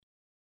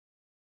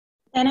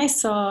Then I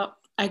saw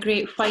a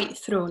great white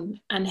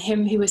throne and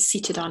him who was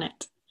seated on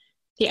it.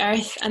 The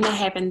earth and the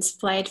heavens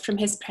fled from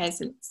his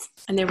presence,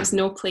 and there was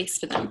no place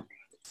for them.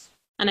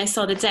 And I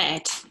saw the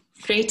dead,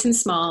 great and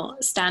small,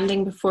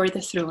 standing before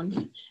the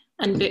throne,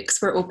 and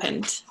books were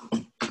opened.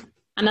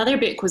 Another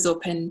book was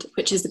opened,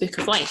 which is the book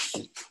of life.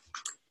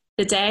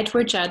 The dead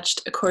were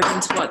judged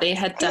according to what they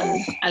had done,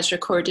 as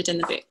recorded in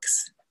the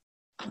books.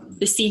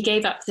 The sea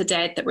gave up the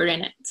dead that were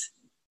in it,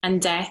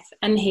 and death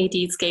and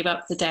Hades gave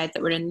up the dead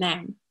that were in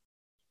them.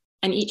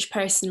 And each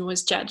person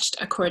was judged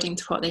according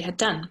to what they had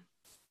done.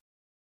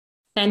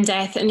 Then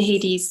death and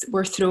Hades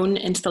were thrown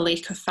into the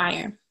lake of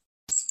fire.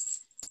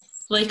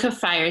 The lake of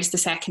fire is the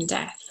second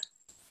death.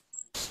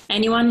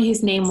 Anyone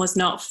whose name was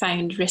not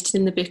found written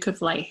in the book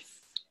of life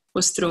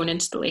was thrown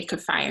into the lake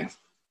of fire.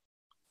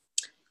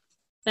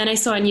 Then I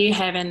saw a new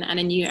heaven and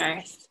a new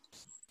earth,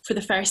 for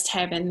the first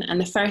heaven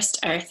and the first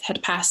earth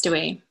had passed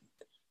away,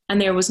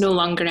 and there was no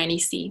longer any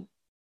sea.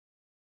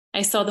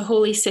 I saw the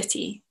holy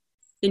city,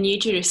 the New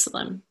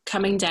Jerusalem,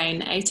 coming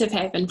down out of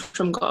heaven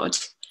from God,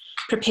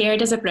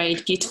 prepared as a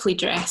bride beautifully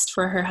dressed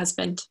for her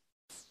husband.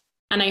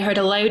 And I heard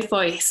a loud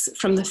voice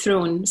from the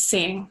throne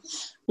saying,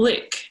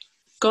 "Look,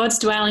 God's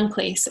dwelling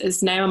place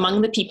is now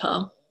among the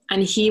people,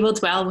 and he will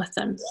dwell with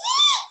them.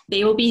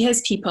 They will be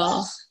his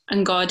people,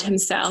 and God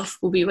himself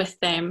will be with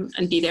them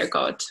and be their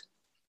God.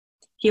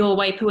 He will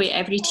wipe away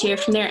every tear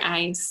from their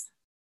eyes.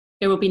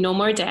 There will be no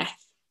more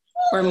death,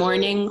 or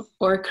mourning,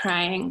 or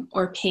crying,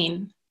 or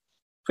pain,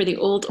 for the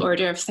old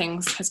order of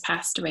things has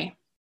passed away."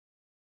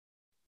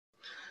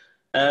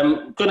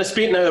 I'm going to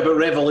speak now about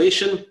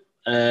Revelation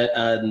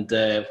and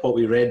what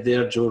we read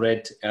there. Joe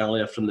read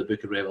earlier from the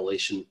book of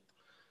Revelation,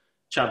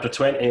 chapter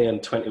 20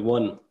 and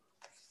 21.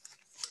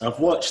 I've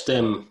watched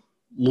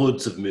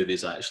loads of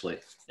movies, actually,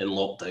 in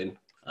lockdown.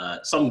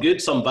 Some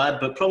good, some bad,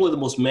 but probably the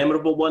most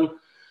memorable one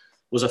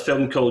was a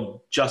film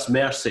called Just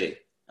Mercy.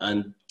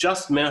 And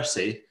Just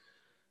Mercy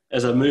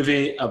is a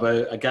movie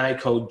about a guy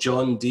called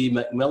John D.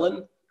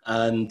 McMillan,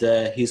 and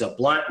he's a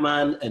black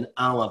man in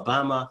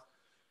Alabama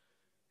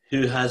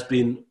who has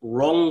been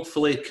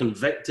wrongfully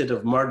convicted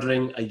of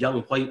murdering a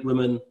young white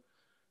woman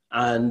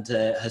and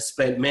has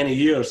spent many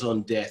years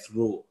on death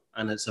row.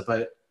 And it's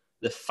about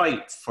the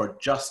fight for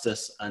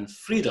justice and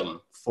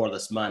freedom for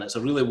this man. It's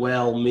a really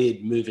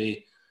well-made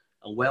movie,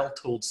 a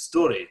well-told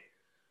story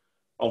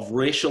of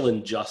racial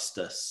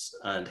injustice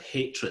and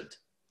hatred.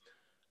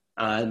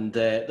 And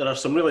there are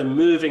some really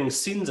moving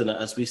scenes in it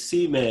as we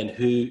see men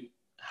who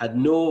had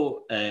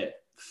no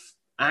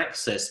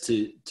access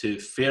to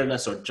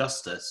fairness or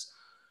justice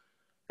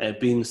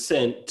being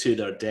sent to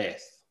their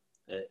death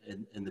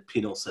in the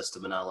penal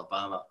system in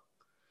Alabama.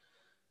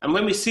 And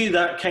when we see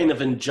that kind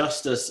of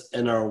injustice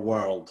in our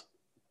world,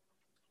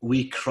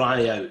 we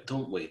cry out,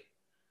 don't we?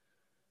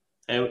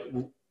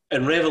 In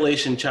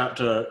Revelation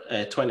chapter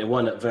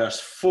 21 at verse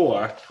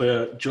 4,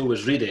 where Joe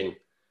was reading,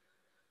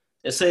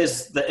 it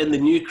says that in the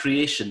new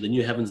creation, the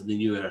new heavens and the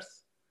new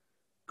earth,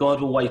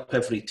 God will wipe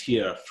every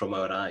tear from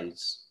our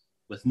eyes,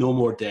 with no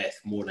more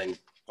death, mourning,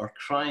 or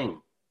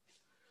crying.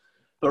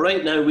 But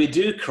right now we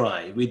do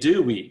cry, we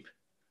do weep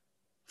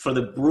for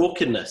the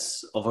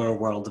brokenness of our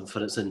world and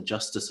for its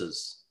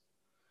injustices.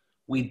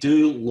 We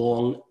do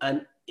long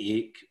and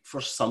ache for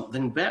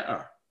something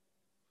better.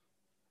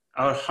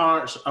 Our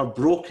hearts are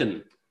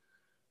broken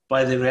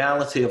by the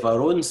reality of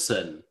our own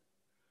sin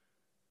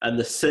and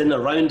the sin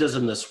around us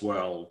in this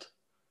world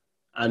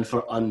and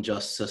for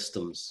unjust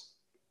systems.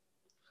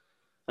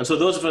 And so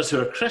those of us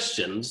who are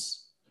Christians,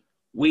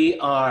 we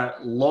are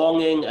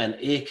longing and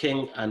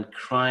aching and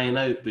crying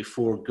out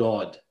before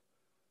God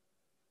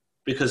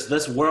because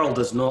this world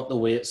is not the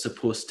way it's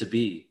supposed to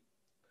be.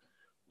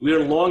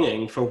 We're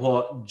longing for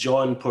what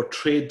John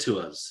portrayed to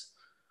us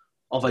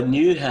of a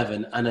new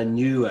heaven and a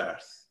new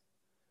earth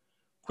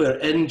where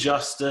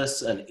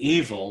injustice and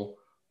evil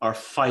are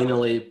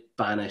finally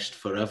banished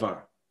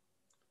forever.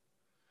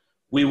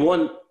 We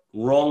want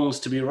wrongs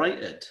to be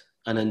righted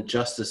and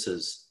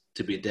injustices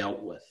to be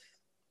dealt with.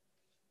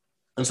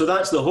 And so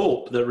that's the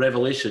hope that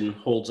Revelation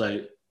holds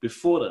out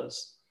before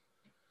us.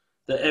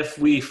 That if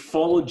we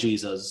follow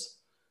Jesus,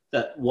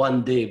 that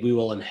one day we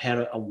will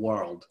inherit a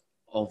world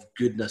of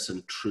goodness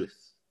and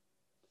truth.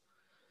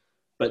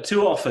 But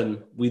too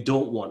often we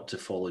don't want to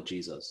follow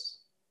Jesus.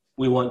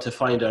 We want to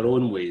find our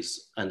own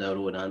ways and our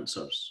own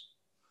answers.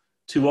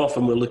 Too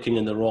often we're looking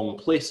in the wrong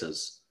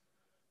places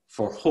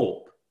for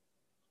hope,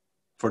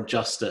 for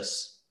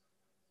justice,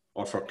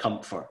 or for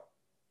comfort.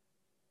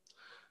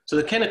 So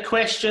the kind of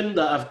question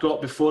that I've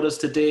got before us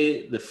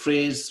today, the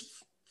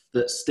phrase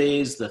that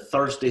stays, the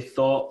Thursday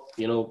thought,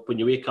 you know, when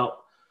you wake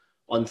up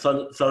on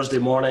Thursday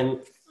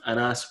morning and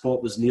ask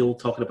what was Neil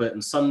talking about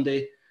on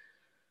Sunday,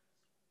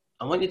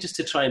 I want you just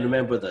to try and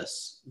remember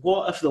this.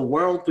 What if the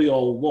world we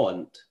all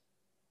want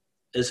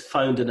is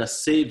found in a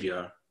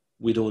saviour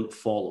we don't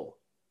follow?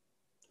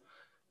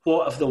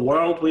 What if the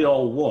world we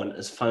all want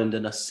is found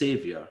in a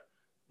saviour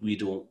we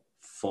don't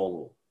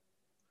follow?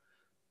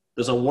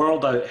 There's a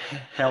world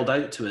held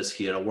out to us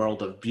here, a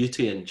world of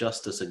beauty and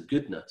justice and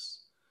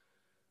goodness,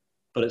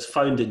 but it's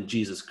found in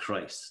Jesus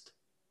Christ.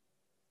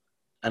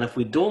 And if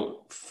we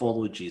don't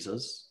follow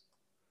Jesus,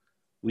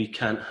 we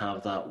can't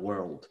have that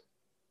world.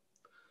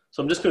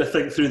 So I'm just going to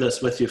think through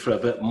this with you for a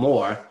bit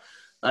more.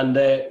 And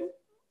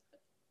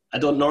I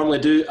don't normally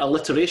do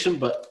alliteration,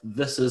 but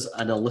this is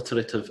an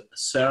alliterative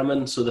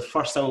sermon. So the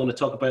first thing I'm going to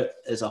talk about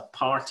is a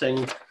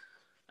parting,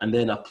 and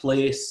then a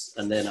place,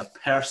 and then a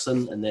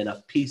person, and then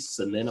a peace,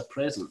 and then a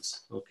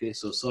presence. Okay,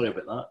 so sorry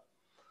about that.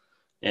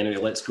 Anyway,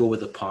 let's go with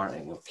the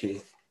parting, okay?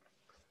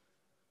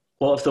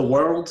 What if the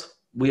world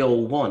we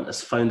all want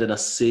is found in a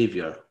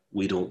saviour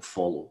we don't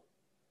follow?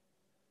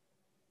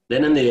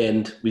 Then in the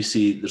end, we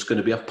see there's going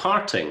to be a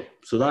parting.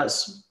 So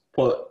that's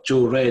what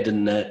Joe read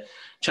in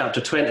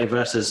chapter 20,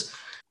 verses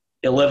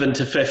 11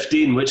 to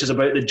 15, which is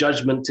about the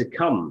judgment to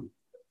come.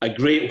 A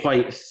great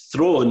white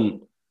throne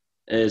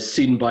is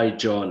seen by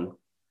John.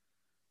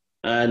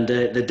 And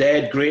the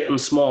dead, great and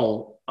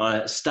small,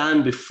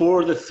 stand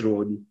before the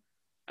throne,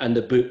 and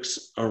the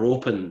books are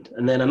opened.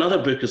 And then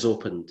another book is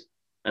opened,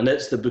 and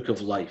it's the book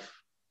of life.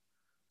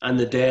 And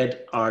the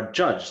dead are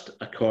judged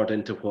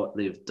according to what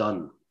they've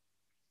done.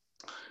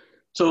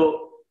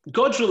 So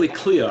God's really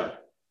clear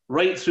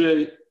right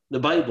through the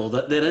Bible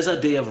that there is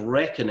a day of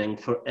reckoning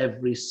for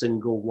every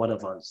single one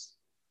of us.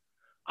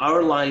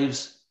 Our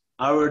lives,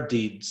 our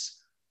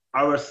deeds,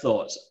 our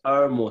thoughts,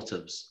 our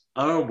motives,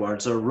 our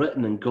words are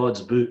written in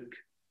God's book.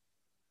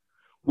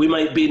 We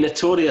might be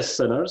notorious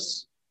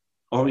sinners,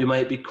 or we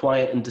might be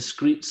quiet and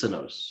discreet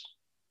sinners.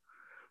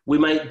 We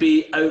might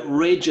be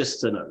outrageous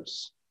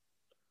sinners,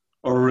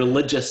 or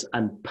religious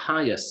and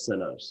pious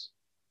sinners.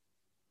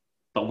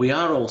 But we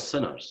are all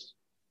sinners.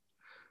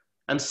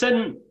 And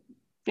sin,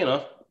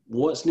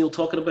 what's Neil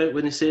talking about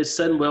when he says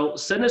sin? Well,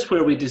 sin is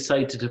where we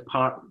decide to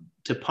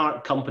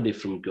part company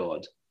from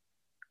God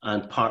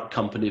and part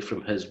company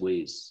from his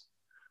ways.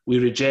 We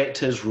reject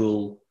his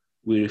rule.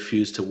 We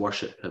refuse to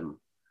worship him.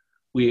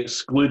 We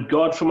exclude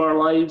God from our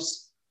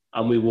lives,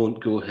 and we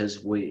won't go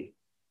his way.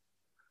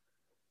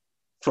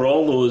 For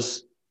all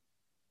those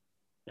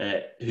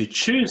who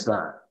choose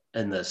that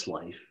in this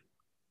life,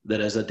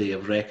 there is a day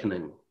of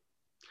reckoning.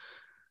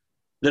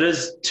 There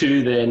is,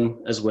 too,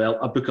 then, as well,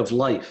 a book of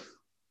life.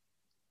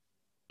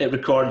 It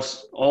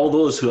records all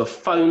those who have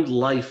found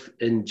life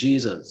in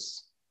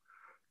Jesus.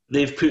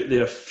 They've put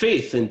their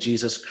faith in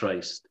Jesus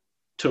Christ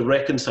to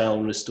reconcile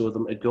and restore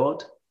them to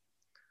God.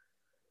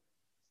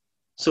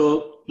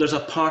 So there's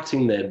a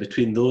parting then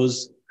between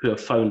those who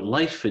have found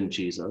life in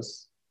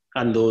Jesus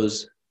and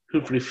those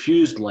who've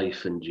refused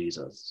life in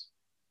Jesus.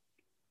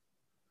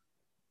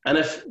 And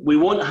if we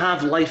won't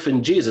have life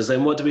in Jesus,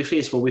 then what do we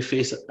face? Well, we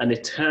face an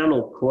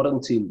eternal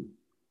quarantine.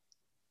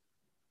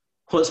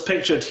 What's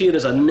pictured here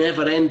is a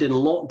never-ending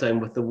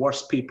lockdown with the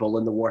worst people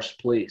in the worst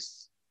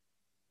place.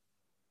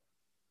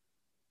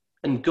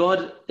 And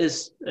God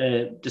is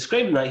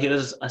describing that here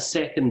as a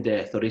second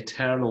death or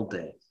eternal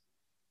death.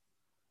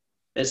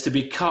 It's to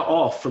be cut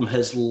off from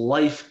his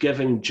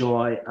life-giving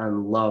joy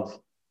and love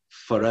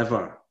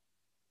forever.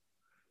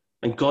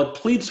 And God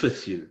pleads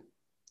with you.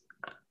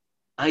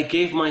 I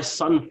gave my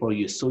son for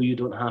you so you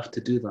don't have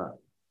to do that.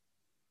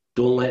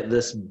 Don't let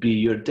this be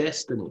your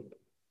destiny.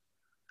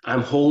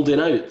 I'm holding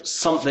out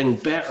something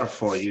better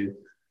for you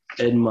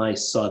in my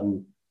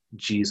son,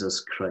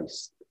 Jesus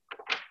Christ.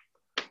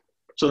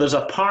 So there's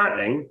a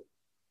parting,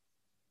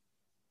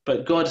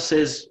 but God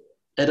says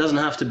it doesn't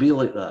have to be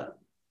like that.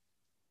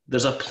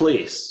 There's a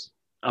place,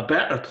 a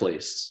better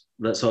place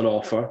that's on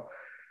offer.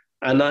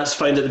 And that's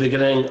found at the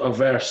beginning of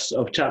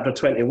chapter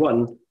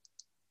 21,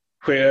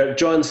 where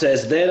John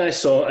says, "Then I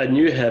saw a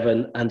new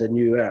heaven and a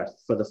new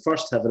earth, for the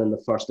first heaven and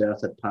the first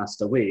earth had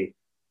passed away."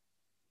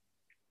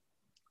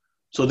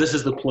 So this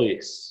is the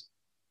place.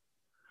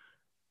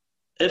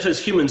 If as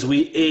humans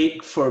we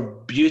ache for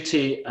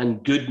beauty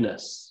and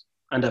goodness,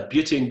 and a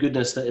beauty and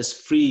goodness that is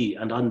free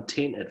and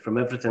untainted from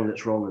everything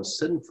that's wrong and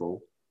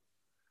sinful,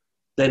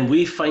 then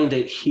we find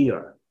it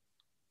here.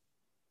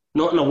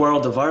 Not in a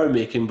world of our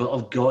making, but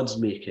of God's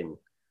making,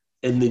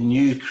 in the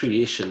new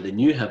creation, the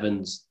new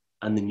heavens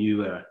and the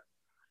new earth.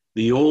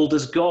 The old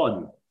is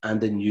gone and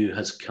the new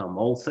has come.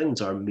 All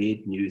things are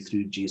made new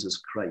through Jesus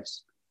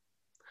Christ.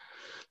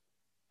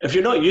 If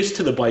you're not used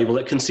to the Bible,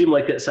 it can seem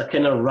like it's a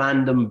kind of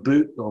random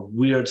book of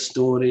weird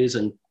stories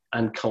and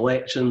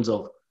collections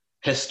of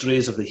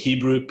histories of the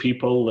Hebrew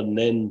people and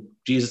then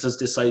Jesus'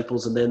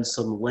 disciples and then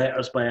some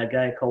letters by a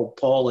guy called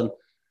Paul, and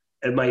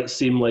it might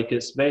seem like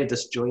it's very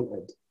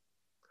disjointed.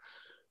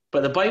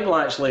 But the Bible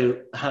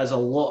actually has a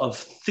lot of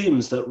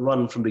themes that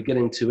run from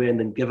beginning to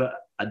end and give it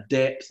a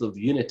depth of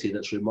unity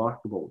that's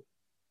remarkable.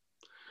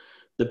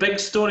 The big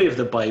story of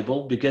the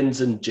Bible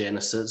begins in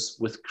Genesis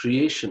with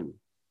creation.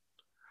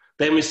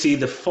 Then we see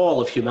the fall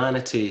of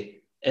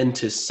humanity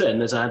into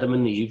sin as Adam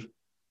and Eve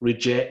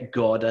reject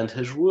God and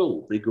his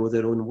rule. They go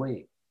their own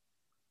way.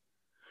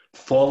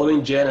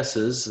 Following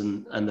Genesis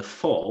and the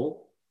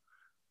fall,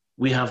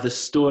 we have the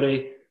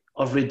story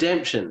of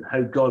redemption,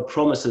 how God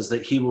promises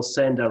that he will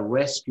send a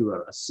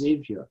rescuer, a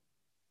savior,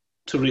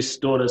 to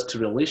restore us to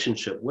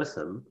relationship with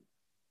him.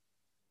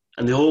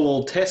 And the whole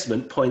Old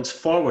Testament points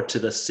forward to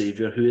this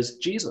savior who is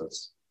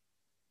Jesus.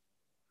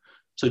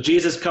 So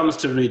Jesus comes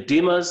to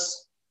redeem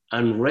us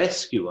and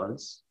rescue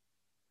us.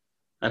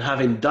 And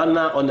having done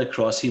that on the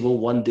cross, he will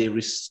one day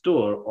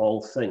restore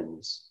all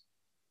things.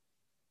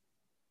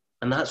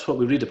 And that's what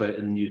we read about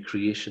in the new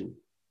creation.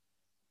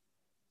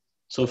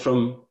 So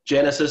from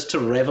Genesis to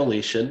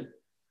Revelation,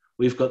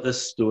 we've got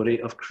this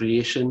story of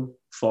creation,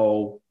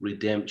 fall,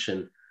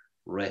 redemption,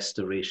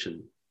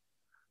 restoration.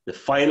 The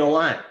final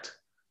act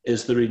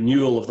is the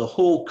renewal of the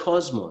whole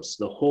cosmos,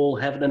 the whole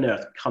heaven and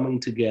earth coming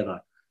together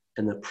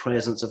in the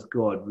presence of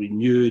God,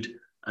 renewed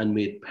and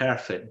made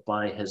perfect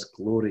by his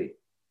glory.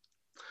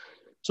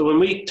 So when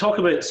we talk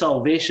about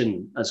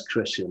salvation as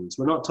Christians,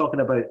 we're not talking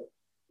about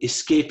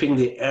escaping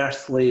the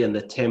earthly and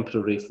the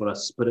temporary for a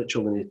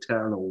spiritual and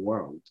eternal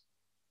world.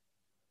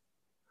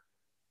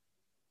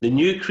 The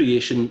new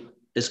creation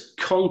is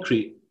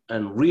concrete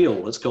and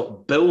real. It's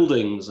got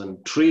buildings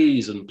and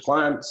trees and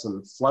plants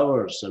and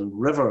flowers and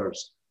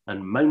rivers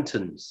and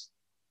mountains.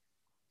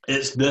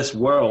 It's this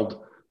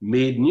world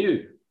made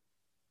new.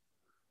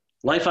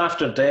 Life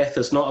after death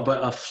is not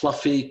about a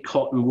fluffy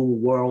cotton wool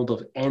world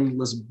of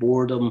endless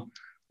boredom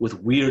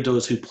with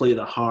weirdos who play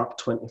the harp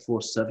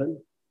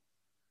 24/7.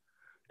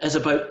 It's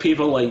about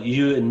people like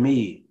you and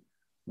me,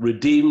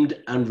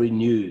 redeemed and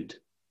renewed,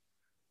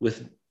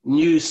 with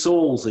new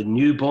souls and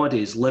new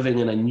bodies living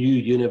in a new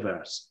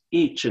universe,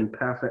 each in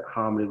perfect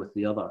harmony with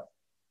the other.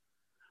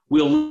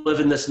 We'll live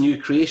in this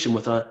new creation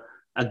with a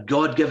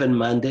God-given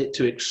mandate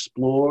to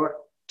explore,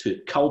 to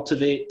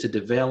cultivate, to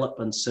develop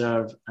and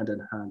serve and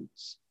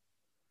enhance.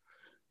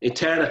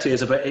 Eternity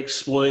is about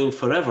exploring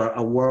forever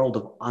a world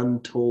of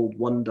untold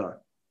wonder.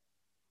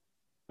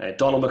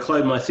 Donald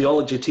MacLeod, my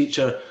theology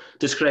teacher,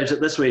 describes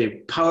it this way: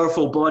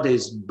 powerful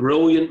bodies,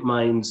 brilliant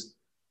minds,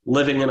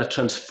 living in a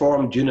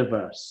transformed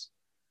universe.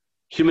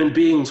 Human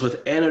beings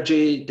with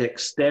energy,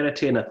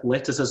 dexterity, and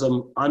athleticism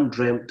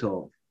undreamt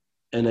of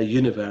in a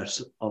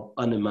universe of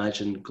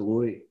unimagined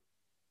glory.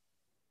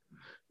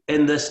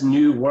 In this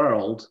new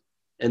world,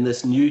 in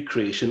this new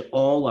creation,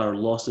 all our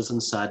losses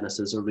and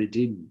sadnesses are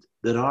redeemed.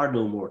 There are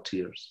no more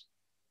tears.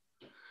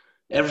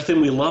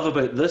 Everything we love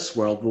about this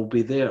world will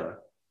be there.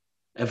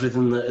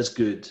 Everything that is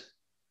good,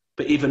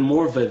 but even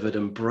more vivid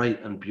and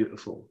bright and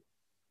beautiful.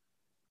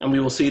 And we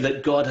will see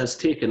that God has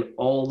taken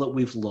all that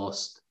we've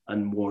lost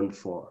and mourned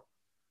for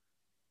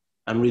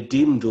and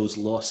redeemed those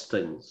lost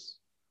things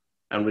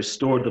and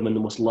restored them in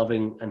the most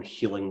loving and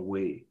healing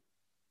way.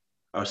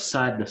 Our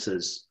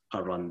sadnesses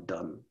are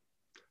undone.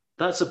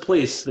 That's a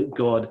place that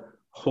God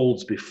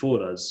holds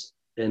before us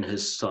in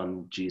his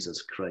Son,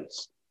 Jesus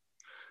Christ.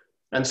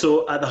 And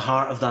so at the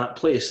heart of that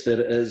place,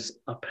 there is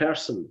a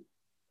person.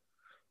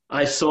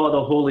 I saw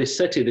the holy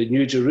city, the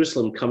New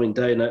Jerusalem, coming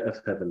down out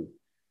of heaven,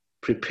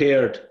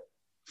 prepared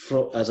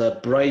as a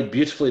bride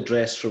beautifully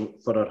dressed for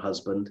her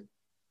husband.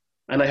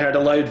 And I heard a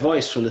loud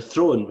voice from the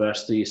throne,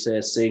 verse 3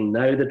 says, saying,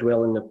 now the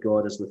dwelling of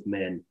God is with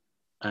men,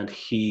 and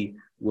he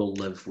will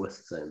live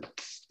with them.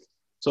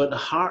 So at the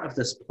heart of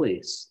this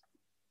place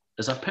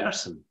is a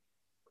person.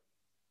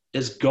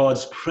 Is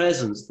God's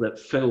presence that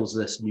fills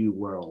this new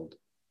world.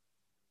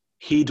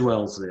 He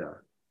dwells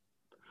there.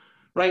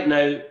 Right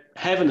now,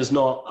 heaven is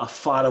not a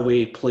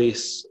faraway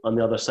place on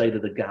the other side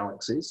of the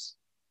galaxies.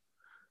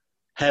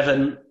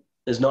 Heaven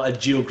is not a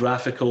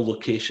geographical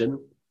location.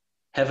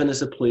 Heaven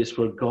is a place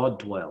where God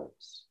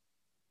dwells.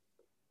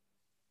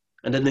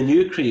 And in the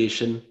new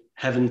creation,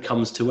 heaven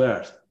comes to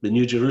earth. The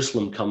New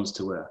Jerusalem comes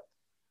to earth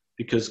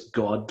because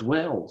God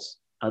dwells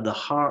at the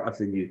heart of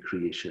the new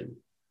creation.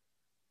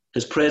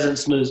 His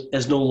presence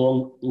is no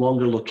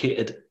longer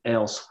located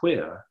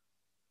elsewhere.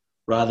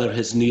 Rather,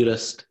 his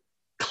nearest,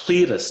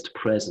 clearest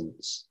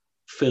presence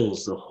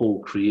fills the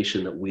whole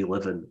creation that we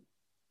live in.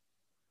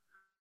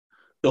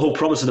 The whole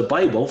promise of the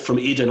Bible, from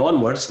Eden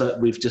onwards, that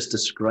we've just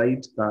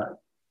described, that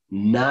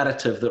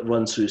narrative that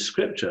runs through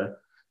Scripture,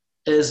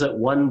 is that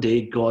one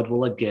day God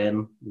will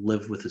again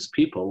live with his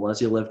people as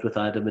he lived with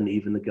Adam and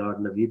Eve in the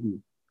Garden of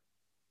Eden.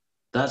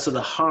 That's at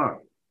the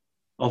heart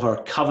of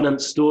our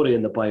covenant story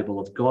in the Bible,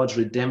 of God's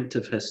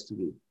redemptive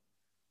history.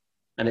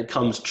 And it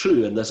comes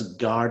true in this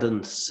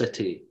garden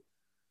city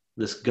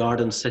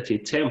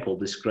temple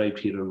described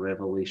here in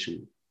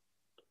Revelation.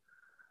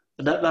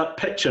 And that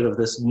picture of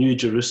this new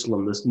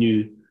Jerusalem, this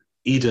new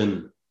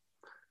Eden,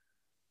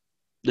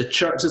 the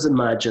church is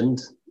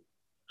imagined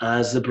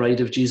as the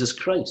bride of Jesus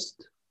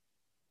Christ.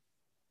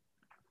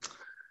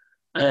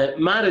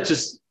 Marriage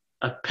is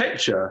a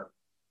picture,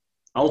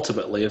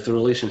 ultimately, of the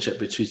relationship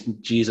between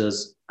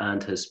Jesus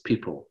and his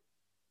people.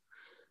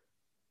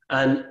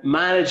 And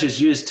marriage is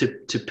used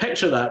to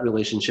picture that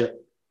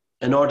relationship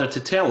in order to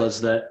tell us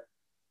that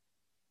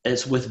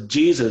it's with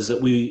Jesus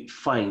that we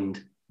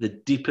find the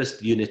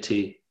deepest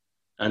unity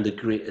and the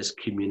greatest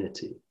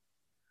community.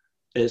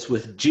 It's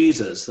with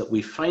Jesus that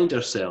we find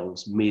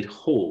ourselves made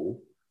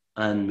whole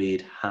and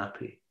made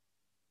happy.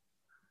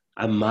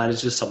 And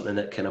marriage is something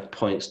that kind of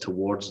points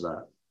towards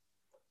that.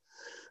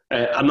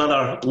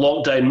 Another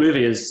lockdown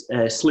movie is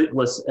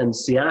Sleepless in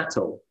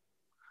Seattle.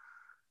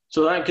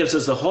 So that gives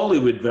us the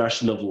Hollywood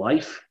version of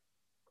life.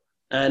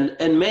 And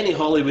in many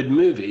Hollywood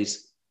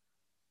movies,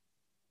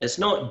 It's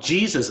not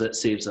Jesus that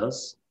saves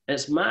us,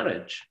 it's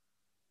marriage.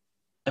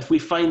 If we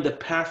find the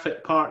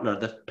perfect partner,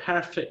 the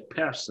perfect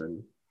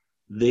person,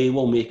 they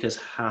will make us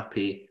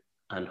happy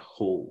and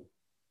whole.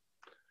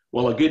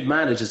 Well, a good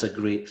marriage is a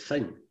great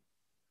thing,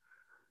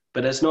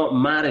 but it's not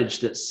marriage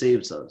that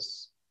saves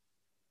us.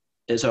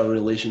 It's our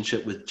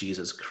relationship with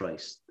Jesus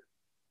Christ.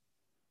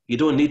 You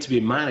don't need to be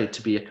married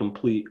to be a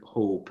complete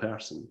whole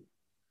person.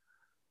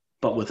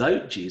 But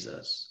without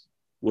Jesus,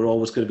 we're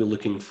always going to be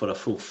looking for a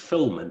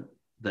fulfillment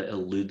that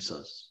eludes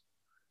us.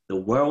 The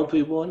world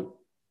we want,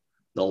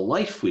 the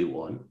life we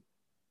want,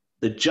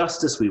 the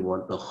justice we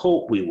want, the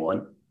hope we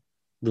want,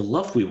 the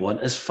love we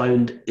want is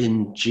found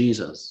in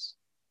Jesus.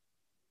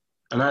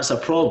 And that's a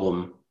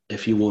problem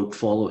if you won't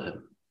follow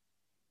him.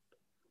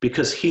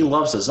 Because he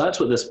loves us. That's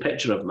what this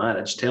picture of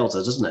marriage tells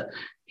us, isn't it?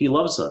 He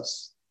loves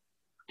us.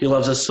 He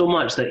loves us so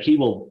much that he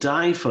will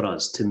die for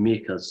us to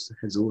make us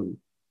his own.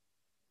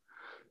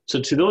 So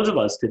to those of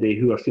us today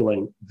who are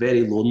feeling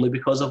very lonely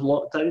because of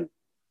lockdown,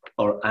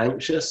 or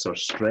anxious or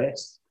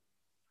stressed,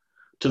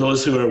 to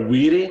those who are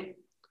weary,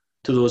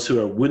 to those who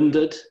are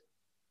wounded,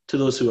 to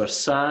those who are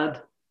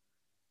sad,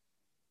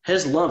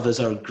 his love is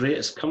our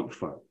greatest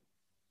comfort.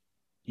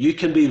 You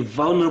can be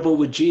vulnerable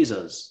with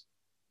Jesus,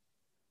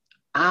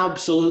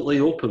 absolutely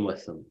open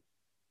with him,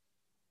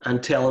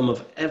 and tell him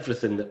of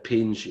everything that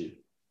pains you.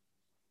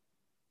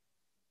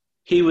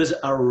 He was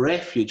a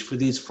refuge for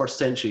these first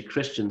century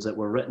Christians that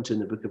were written to in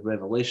the book of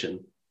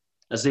Revelation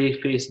as they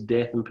faced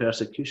death and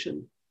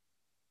persecution.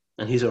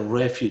 And he's a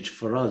refuge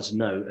for us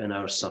now in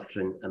our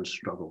suffering and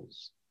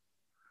struggles.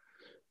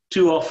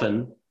 Too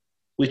often,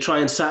 we try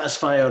and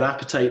satisfy our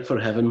appetite for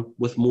heaven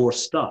with more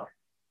stuff,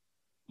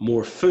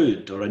 more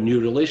food, or a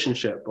new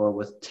relationship, or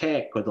with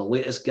tech, or the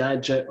latest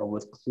gadget, or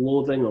with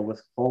clothing, or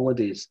with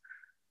holidays.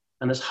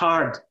 And it's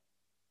hard.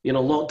 You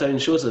know, lockdown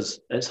shows us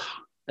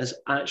it's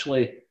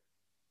actually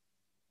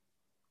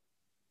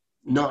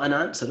not an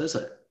answer, is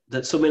it?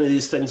 That so many of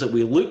these things that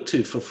we look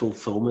to for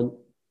fulfillment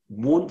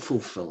won't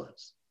fulfill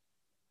us.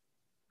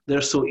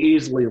 They're so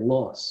easily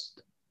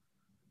lost.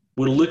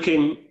 We're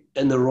looking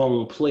in the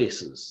wrong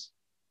places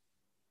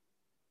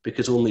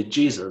because only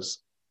Jesus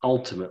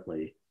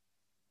ultimately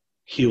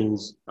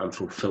heals and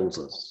fulfills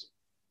us.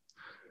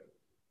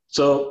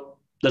 So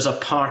there's a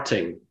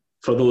parting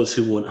for those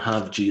who won't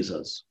have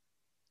Jesus.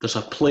 There's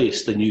a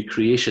place, the new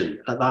creation.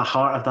 At the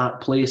heart of that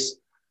place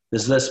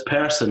is this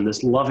person,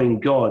 this loving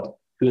God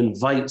who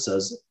invites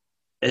us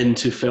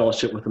into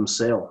fellowship with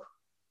himself,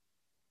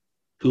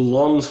 who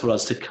longs for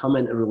us to come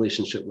into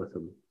relationship with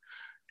him.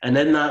 And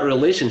in that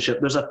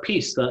relationship, there's a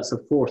peace. That's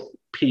the fourth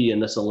P in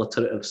this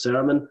alliterative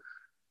sermon.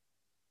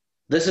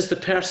 This is the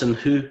person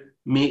who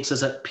makes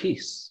us at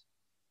peace.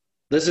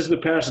 This is the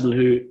person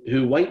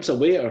who wipes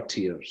away our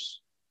tears.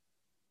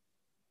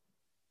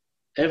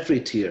 Every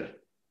tear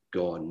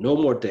gone. No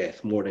more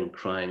death, mourning,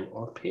 crying,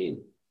 or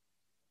pain.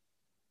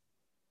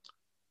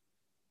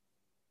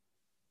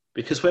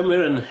 Because when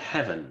we're in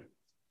heaven,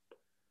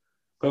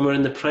 when we're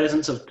in the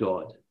presence of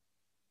God,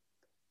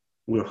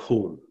 we're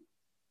home.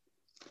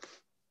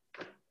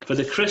 For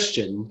the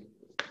Christian,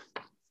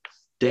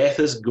 death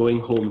is going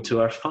home to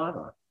our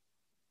Father.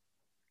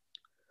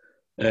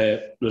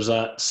 There's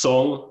a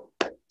song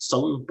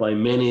sung by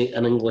many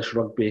an English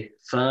rugby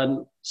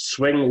fan,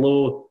 swing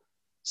low,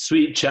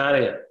 sweet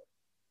chariot,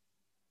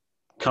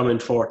 coming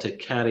for to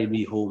carry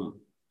me home.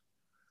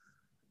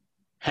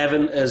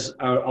 Heaven is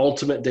our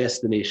ultimate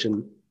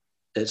destination.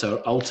 It's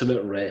our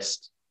ultimate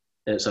rest.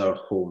 It's our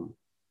home.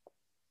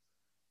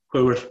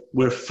 Where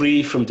we're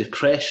free from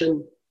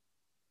depression,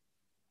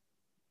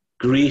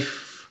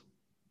 grief,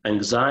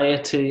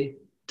 anxiety,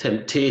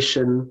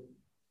 temptation,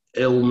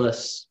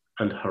 illness,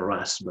 and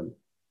harassment.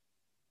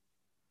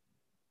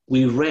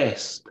 We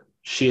rest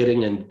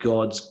sharing in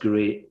God's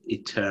great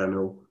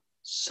eternal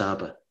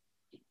Sabbath.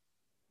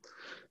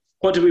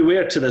 What do we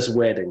wear to this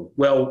wedding?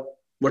 Well,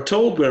 we're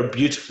told we're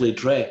beautifully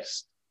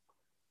dressed.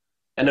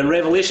 And in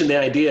Revelation, the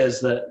idea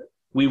is that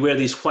we wear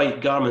these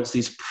white garments,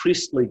 these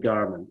priestly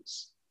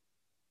garments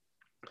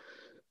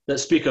that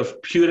speak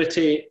of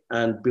purity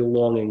and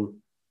belonging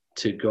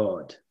to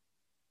God.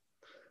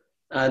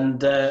 And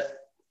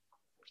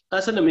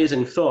that's an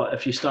amazing thought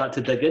if you start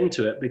to dig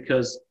into it,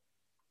 because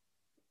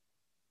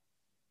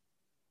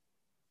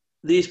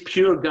these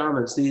pure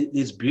garments,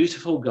 these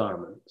beautiful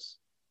garments,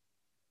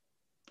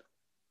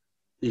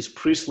 these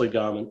priestly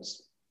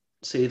garments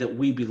say that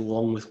we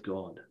belong with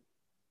God.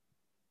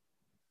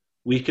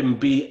 We can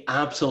be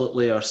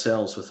absolutely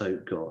ourselves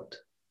without God.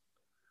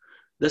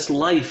 This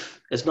life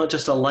is not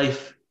just a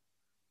life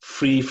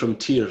free from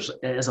tears.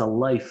 It is a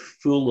life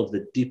full of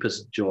the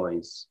deepest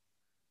joys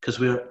because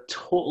we are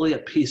totally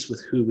at peace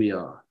with who we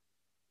are.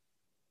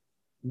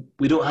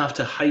 We don't have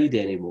to hide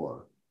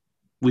anymore.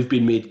 We've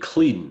been made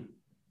clean.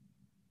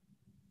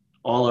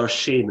 All our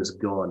shame is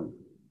gone.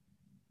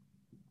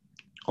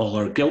 All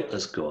our guilt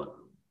is gone.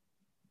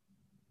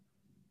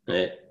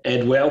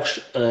 Ed Welsh,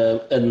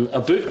 in a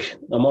book,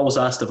 I'm always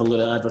asked if I'm going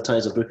to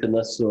advertise a book in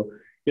this, so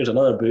here's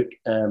another book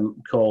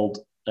called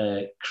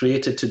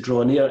Created to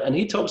Draw Near, and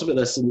he talks about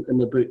this in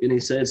the book, and he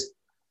says,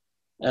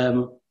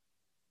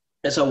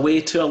 It's a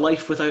way to a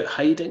life without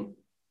hiding.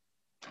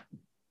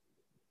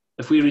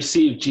 If we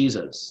receive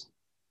Jesus,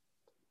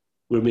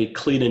 we're made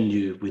clean and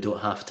new. We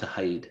don't have to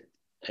hide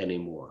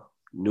anymore.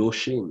 No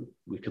shame.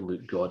 We can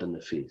look God in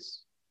the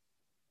face.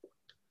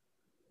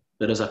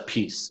 There is a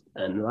peace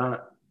in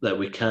that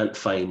we can't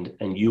find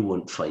and you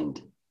won't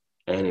find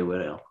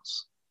anywhere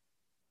else.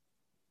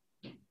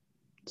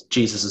 It's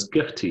Jesus'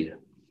 gift to you.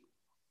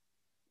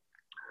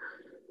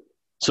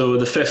 So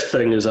the fifth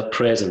thing is a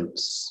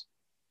presence.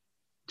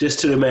 Just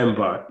to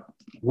remember,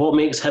 what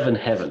makes heaven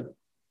heaven?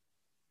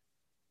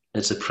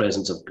 It's the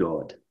presence of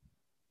God.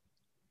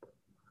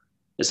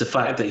 It's the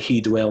fact that he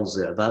dwells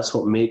there. That's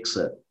what makes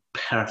it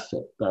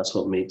perfect. That's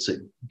what makes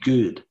it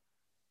good.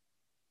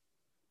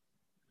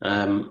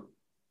 And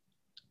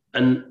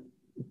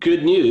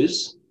good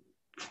news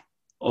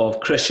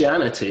of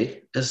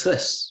Christianity is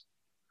this.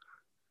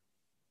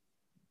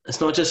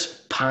 It's not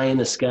just pie in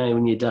the sky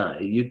when you die.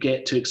 You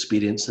get to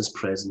experience his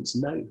presence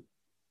now.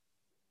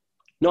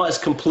 Not as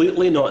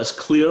completely, not as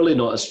clearly,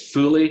 not as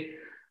fully,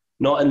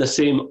 not in the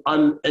same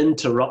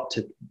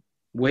uninterrupted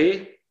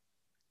way,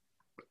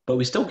 but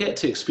we still get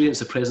to experience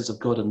the presence of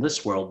God in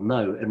this world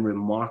now in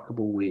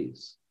remarkable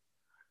ways.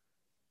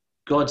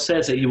 God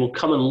says that he will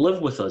come and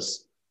live with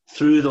us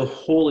through the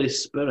Holy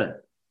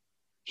Spirit.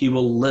 He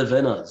will live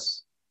in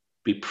us,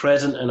 be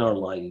present in our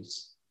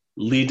lives,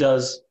 lead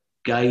us,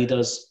 guide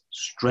us,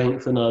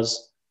 strengthen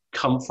us,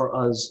 comfort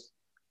us,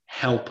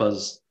 help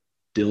us,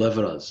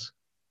 deliver us.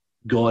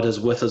 God is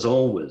with us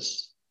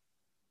always.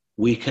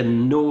 We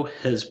can know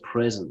his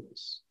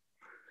presence.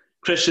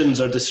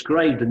 Christians are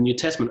described in the New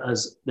Testament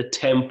as the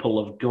temple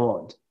of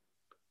God.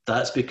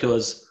 That's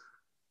because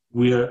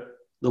we're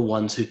the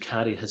ones who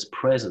carry his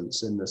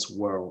presence in this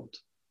world.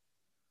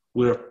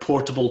 We're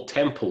portable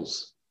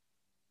temples,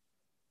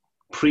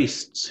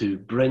 priests who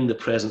bring the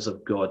presence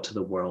of God to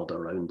the world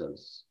around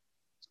us.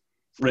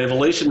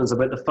 Revelation is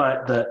about the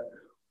fact that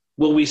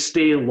will we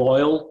stay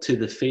loyal to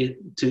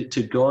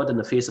to God in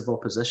the face of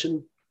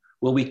opposition?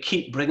 Will we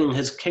keep bringing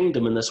his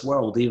kingdom in this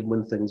world even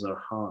when things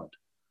are hard?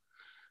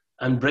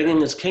 And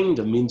bringing his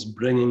kingdom means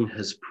bringing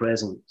his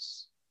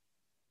presence.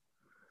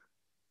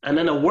 And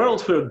in a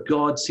world where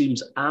God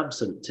seems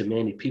absent to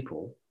many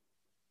people,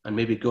 and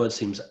maybe God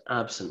seems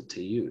absent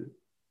to you,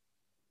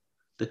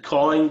 the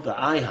calling that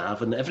I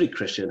have and every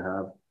Christian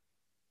have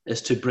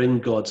is to bring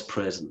God's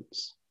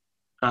presence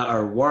at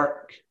our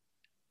work,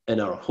 in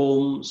our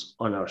homes,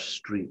 on our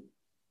street.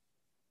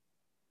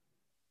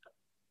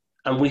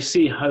 And we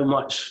see how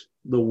much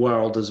the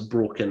world is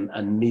broken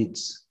and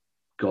needs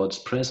God's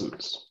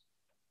presence.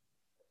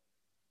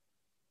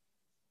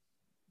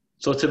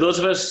 So to those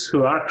of us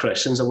who are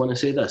Christians, I want to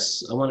say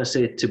this. I want to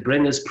say to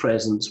bring his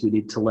presence, we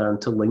need to learn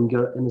to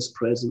linger in his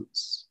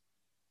presence.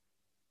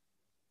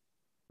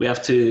 We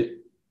have to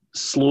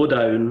slow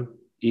down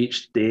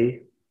each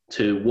day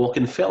to walk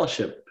in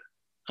fellowship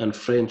and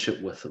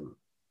friendship with him,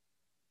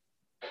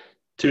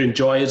 to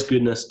enjoy his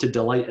goodness, to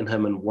delight in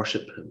him and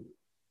worship him,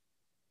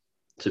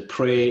 to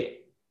pray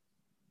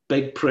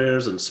big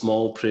prayers and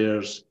small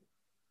prayers,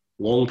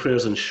 long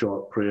prayers and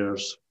short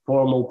prayers,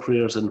 formal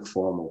prayers and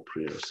informal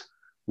prayers.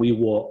 We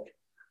walk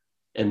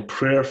in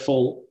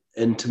prayerful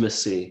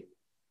intimacy,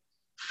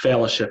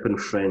 fellowship and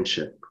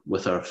friendship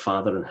with our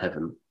Father in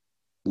heaven,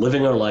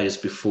 living our lives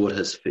before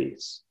his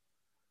face,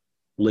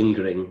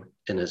 lingering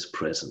in his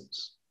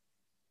presence.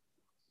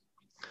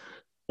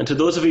 And to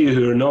those of you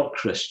who are not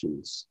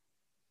Christians,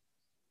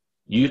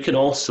 you can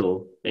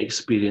also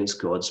experience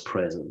God's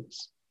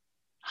presence.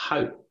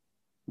 How?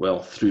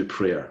 Well, through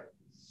prayer.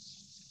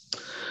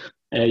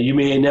 You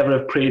may never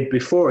have prayed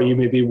before. You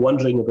may be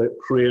wondering about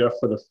prayer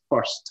for the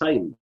first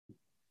time,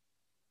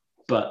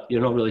 but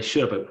you're not really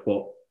sure about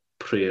what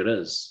prayer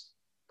is.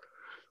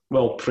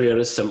 Well, prayer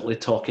is simply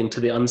talking to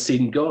the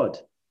unseen God.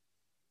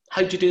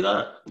 How do you do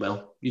that?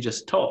 Well, you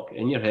just talk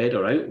in your head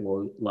or out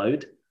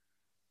loud.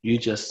 You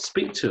just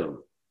speak to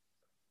him.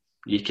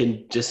 You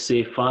can just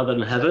say, Father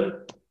in heaven,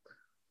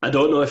 I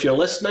don't know if you're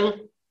listening,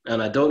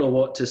 and I don't know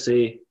what to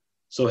say,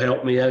 so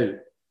help me out.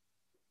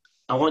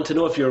 I want to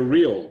know if you're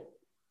real.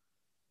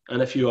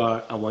 And if you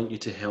are, I want you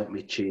to help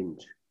me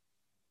change.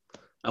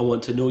 I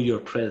want to know your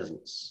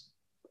presence.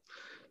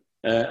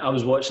 I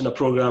was watching a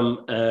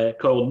program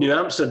called New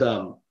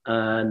Amsterdam,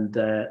 and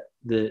the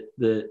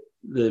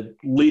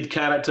lead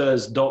character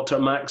is Dr.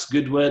 Max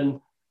Goodwin.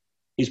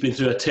 He's been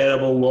through a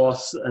terrible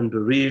loss and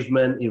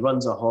bereavement. He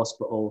runs a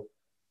hospital,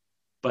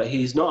 but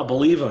he's not a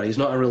believer. He's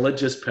not a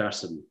religious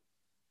person.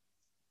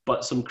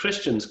 But some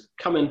Christians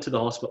come into the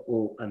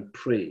hospital and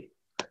pray.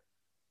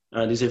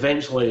 And he's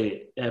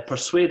eventually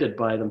persuaded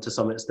by them to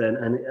some extent.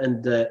 And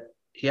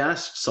he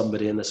asked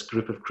somebody in this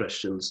group of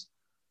Christians,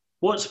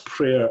 what's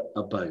prayer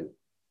about?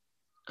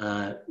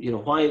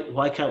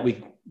 Why can't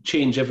we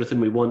change everything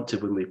we want to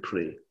when we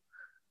pray?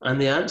 And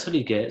the answer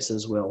he gets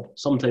is, well,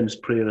 sometimes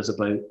prayer is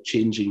about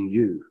changing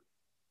you.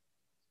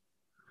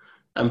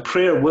 And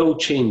prayer will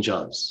change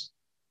us,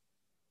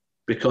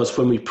 because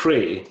when we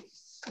pray,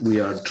 we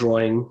are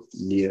drawing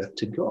near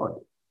to God.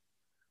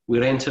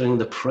 We're entering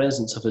the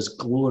presence of his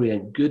glory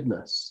and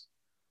goodness,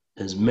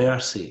 his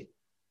mercy.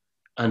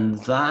 And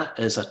that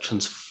is a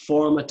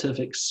transformative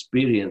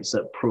experience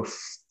that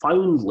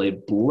profoundly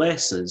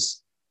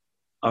blesses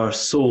our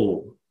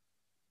soul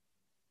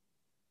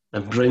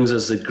and brings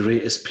us the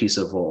greatest peace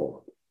of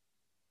all.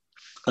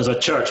 As a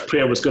church,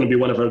 prayer was going to be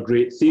one of our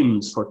great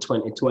themes for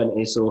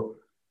 2020. So,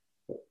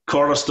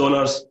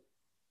 Cornerstoners,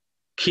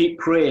 keep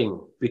praying,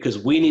 because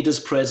we need his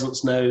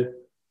presence now,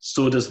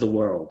 so does the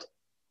world.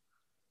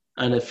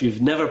 And if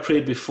you've never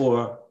prayed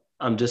before,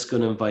 I'm just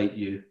going to invite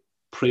you,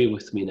 pray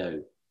with me now.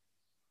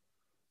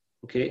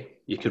 Okay?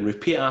 You can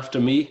repeat after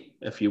me.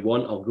 If you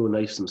want, I'll go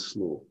nice and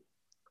slow.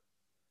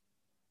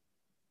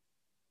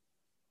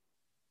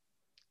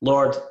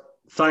 Lord,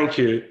 thank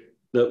you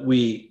that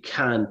we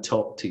can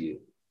talk to you.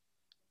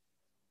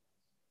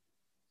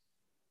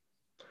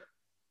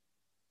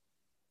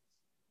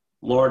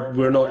 Lord,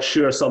 we're not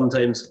sure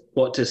sometimes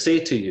what to say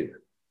to you.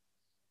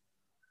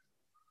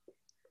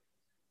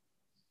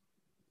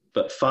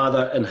 But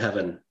Father in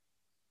heaven,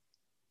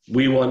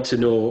 we want to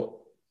know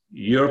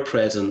your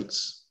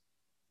presence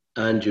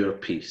and your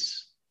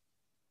peace.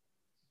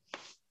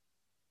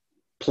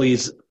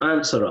 Please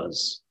answer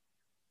us.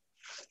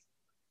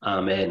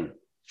 Amen.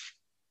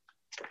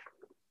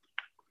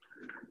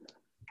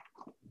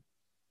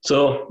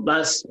 So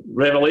that's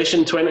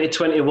Revelation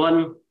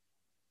 2021.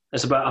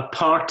 It's about a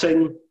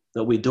parting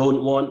that we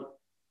don't want.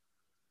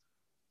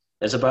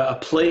 It's about a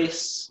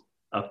place,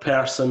 a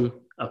person,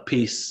 a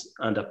peace,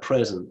 and a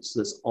presence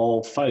that's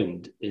all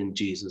found in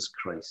Jesus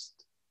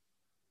Christ.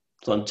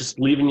 So I'm just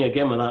leaving you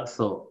again with that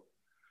thought.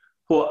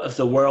 What if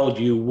the world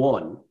you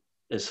want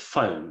is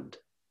found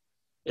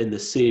in the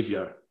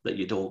Saviour that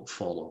you don't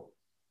follow?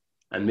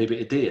 And maybe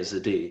today is the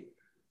day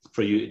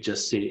for you to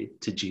just say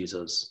to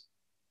Jesus,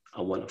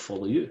 I want to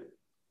follow you.